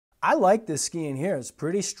I like this skiing here. It's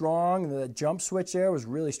pretty strong. The jump switch there was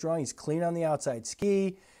really strong. He's clean on the outside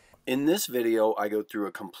ski. In this video, I go through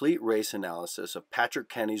a complete race analysis of Patrick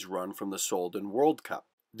Kenney's run from the Sölden World Cup.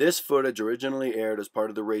 This footage originally aired as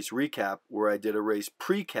part of the race recap, where I did a race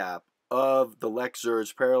pre-cap of the Lex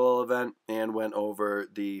Zurich parallel event and went over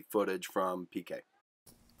the footage from PK.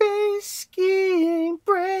 Base skiing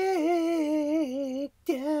breakdown.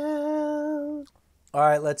 All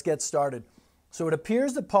right, let's get started. So it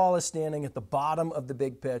appears that Paul is standing at the bottom of the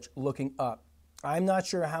big pitch looking up. I'm not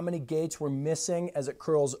sure how many gates we're missing as it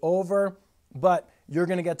curls over, but you're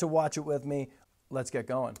going to get to watch it with me. Let's get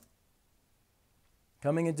going.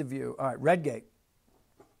 Coming into view. All right, red gate.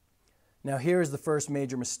 Now here's the first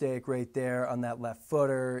major mistake right there on that left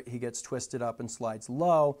footer. He gets twisted up and slides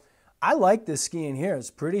low. I like this skiing here. It's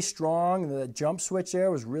pretty strong. The jump switch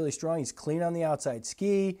there was really strong. He's clean on the outside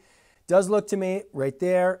ski. Does look to me right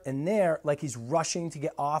there and there like he's rushing to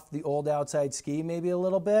get off the old outside ski maybe a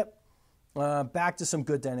little bit. Back to some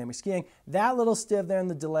good dynamic skiing. That little stiv there in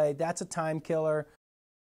the delay, that's a time killer.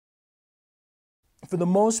 For the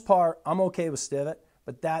most part, I'm okay with stivot,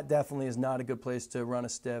 but that definitely is not a good place to run a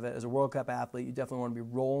stivot. As a World Cup athlete, you definitely want to be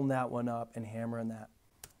rolling that one up and hammering that.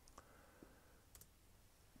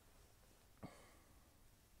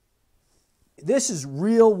 This is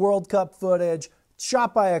real World Cup footage.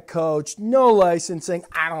 Shot by a coach, no licensing.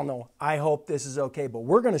 I don't know. I hope this is okay, but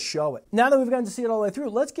we're going to show it. Now that we've gotten to see it all the way through,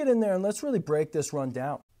 let's get in there and let's really break this run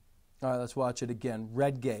down. All right, let's watch it again.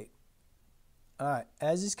 Red gate. All right,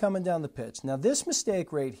 as he's coming down the pitch. Now, this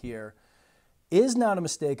mistake right here is not a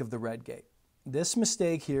mistake of the red gate. This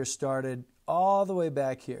mistake here started all the way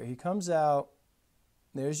back here. He comes out.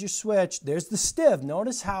 There's your switch. There's the stiv.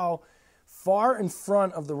 Notice how far in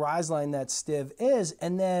front of the rise line that stiv is,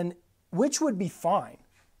 and then which would be fine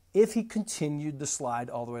if he continued the slide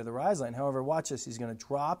all the way to the rise line. However, watch this. He's going to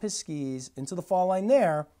drop his skis into the fall line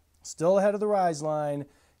there, still ahead of the rise line.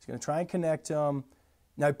 He's going to try and connect him.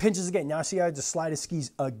 Now he pinches again. Now see how I had to slide his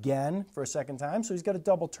skis again for a second time? So he's got a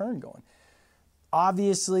double turn going.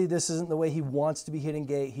 Obviously, this isn't the way he wants to be hitting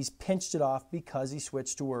gate. He's pinched it off because he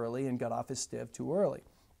switched too early and got off his stiv too early.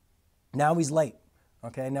 Now he's late.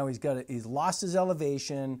 Okay, now he's lost his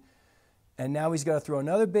elevation. And now he's got to throw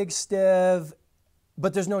another big stiv,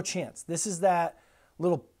 but there's no chance. This is that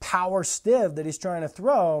little power stiv that he's trying to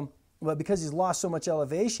throw, but because he's lost so much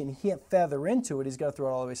elevation, he can't feather into it. He's got to throw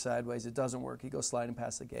it all the way sideways. It doesn't work. He goes sliding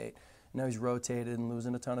past the gate. Now he's rotated and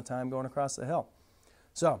losing a ton of time going across the hill.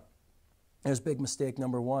 So there's big mistake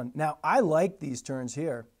number one. Now, I like these turns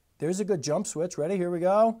here. There's a good jump switch. Ready? Here we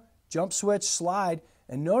go. Jump switch, slide.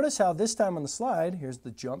 And notice how this time on the slide, here's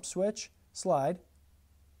the jump switch, slide.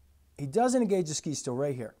 He doesn't engage the ski still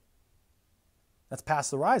right here. That's past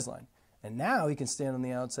the rise line. And now he can stand on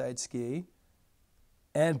the outside ski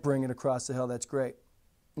and bring it across the hill. That's great.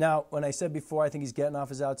 Now, when I said before, I think he's getting off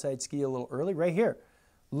his outside ski a little early. Right here.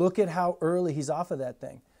 Look at how early he's off of that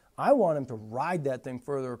thing. I want him to ride that thing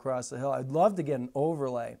further across the hill. I'd love to get an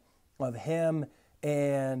overlay of him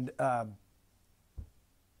and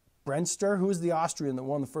Brenster, who was the Austrian that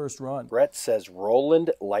won the first run. Brett says Roland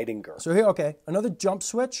Leidinger. So here, okay, another jump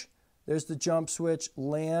switch. There's the jump switch,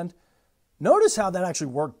 land. Notice how that actually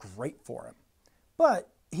worked great for him. But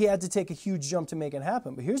he had to take a huge jump to make it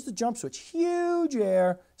happen. But here's the jump switch. Huge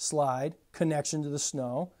air, slide, connection to the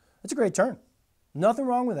snow. That's a great turn. Nothing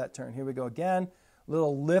wrong with that turn. Here we go again.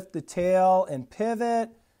 Little lift the tail and pivot.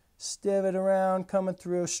 Stiv it around, coming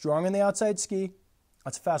through. Strong on the outside ski.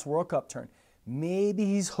 That's a fast World Cup turn. Maybe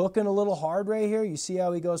he's hooking a little hard right here. You see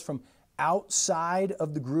how he goes from outside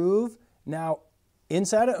of the groove. Now,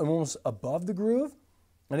 inside it, almost above the groove.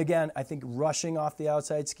 And again, I think rushing off the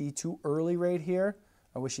outside ski too early right here.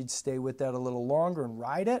 I wish he'd stay with that a little longer and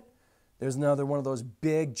ride it. There's another one of those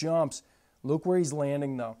big jumps. Look where he's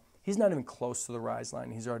landing, though. He's not even close to the rise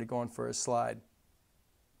line. He's already going for a slide.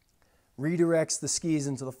 Redirects the skis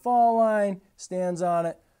into the fall line, stands on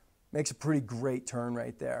it. Makes a pretty great turn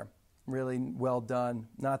right there. Really well done.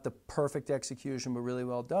 Not the perfect execution, but really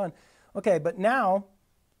well done. Okay, but now,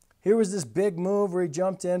 here was this big move where he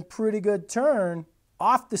jumped in, pretty good turn,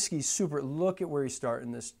 off the skis, super. Look at where he's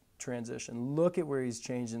starting this transition. Look at where he's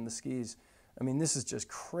changing the skis. I mean, this is just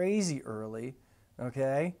crazy early,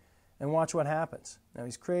 okay? And watch what happens. Now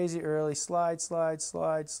he's crazy early, slide, slide,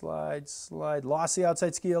 slide, slide, slide. Lost the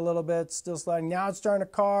outside ski a little bit, still sliding. Now it's starting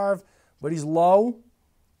to carve, but he's low.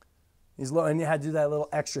 He's low, and you had to do that little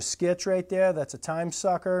extra skitch right there. That's a time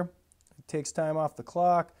sucker. It takes time off the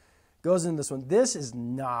clock. Goes into this one. This is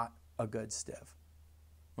not a good stiv,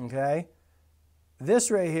 okay?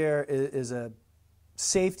 This right here is a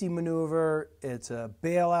safety maneuver. It's a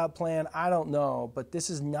bailout plan. I don't know, but this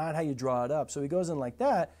is not how you draw it up. So he goes in like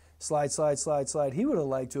that, slide, slide, slide, slide. He would have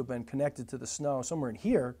liked to have been connected to the snow somewhere in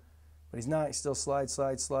here, but he's not. He's still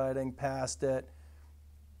sliding past it.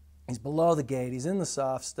 He's below the gate. He's in the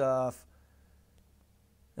soft stuff.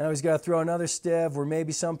 Now he's got to throw another stiff where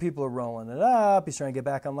maybe some people are rolling it up. He's trying to get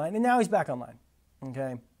back online, and now he's back online,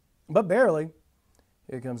 okay? But barely.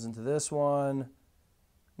 Here he comes into this one.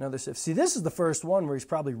 Another stiff. See, this is the first one where he's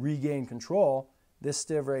probably regained control. This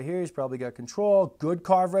stiff right here, he's probably got control. Good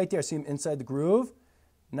carve right there. See him inside the groove?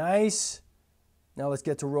 Nice. Now let's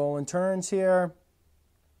get to rolling turns here.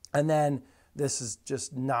 And then this is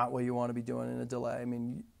just not what you want to be doing in a delay. I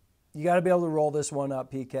mean, you got to be able to roll this one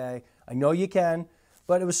up, PK. I know you can,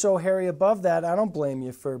 but it was so hairy above that, I don't blame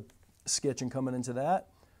you for skitching coming into that.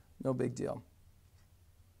 No big deal.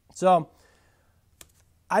 So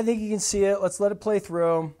I think you can see it. Let's let it play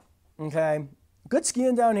through. Okay. Good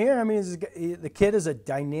skiing down here. I mean, the kid is a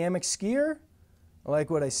dynamic skier. I like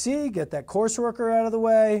what I see. Get that course worker out of the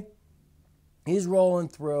way. He's rolling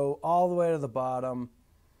through all the way to the bottom.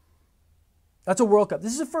 That's a World Cup.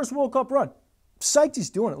 This is his first World Cup run. Psyched he's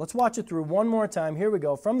doing it. Let's watch it through one more time. Here we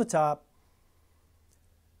go. From the top.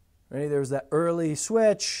 Ready? There's that early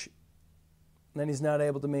switch. Then he's not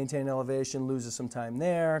able to maintain elevation, loses some time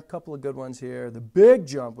there. A couple of good ones here. The big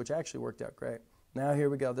jump, which actually worked out great. Now here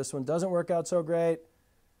we go. This one doesn't work out so great.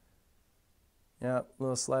 Yeah,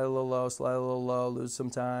 slide a little low, lose some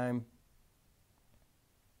time.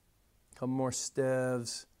 A couple more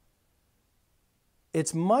stiffs.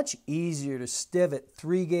 It's much easier to stiff it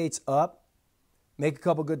 3 gates up, make a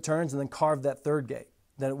couple good turns, and then carve that third gate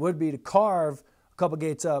than it would be to carve a couple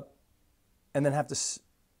gates up and then have to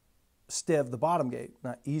stiff the bottom gate.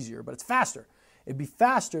 Not easier, but it's faster. It'd be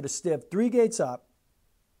faster to stiff 3 gates up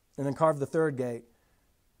and then carve the third gate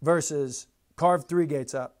versus carve 3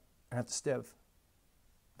 gates up and have to stiff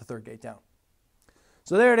the third gate down.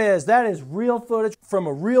 So there it is. That is real footage from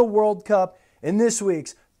a real World Cup in this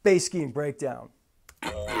week's Base Skiing Breakdown.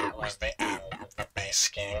 And that was the end of the Base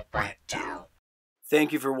Skiing Breakdown.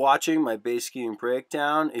 Thank you for watching my base skiing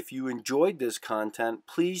breakdown. If you enjoyed this content,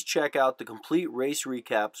 please check out the complete race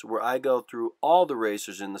recaps where I go through all the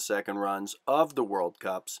racers in the second runs of the World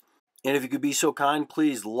Cups. And if you could be so kind,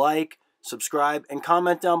 please like, subscribe, and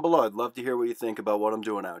comment down below. I'd love to hear what you think about what I'm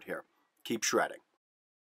doing out here. Keep shredding.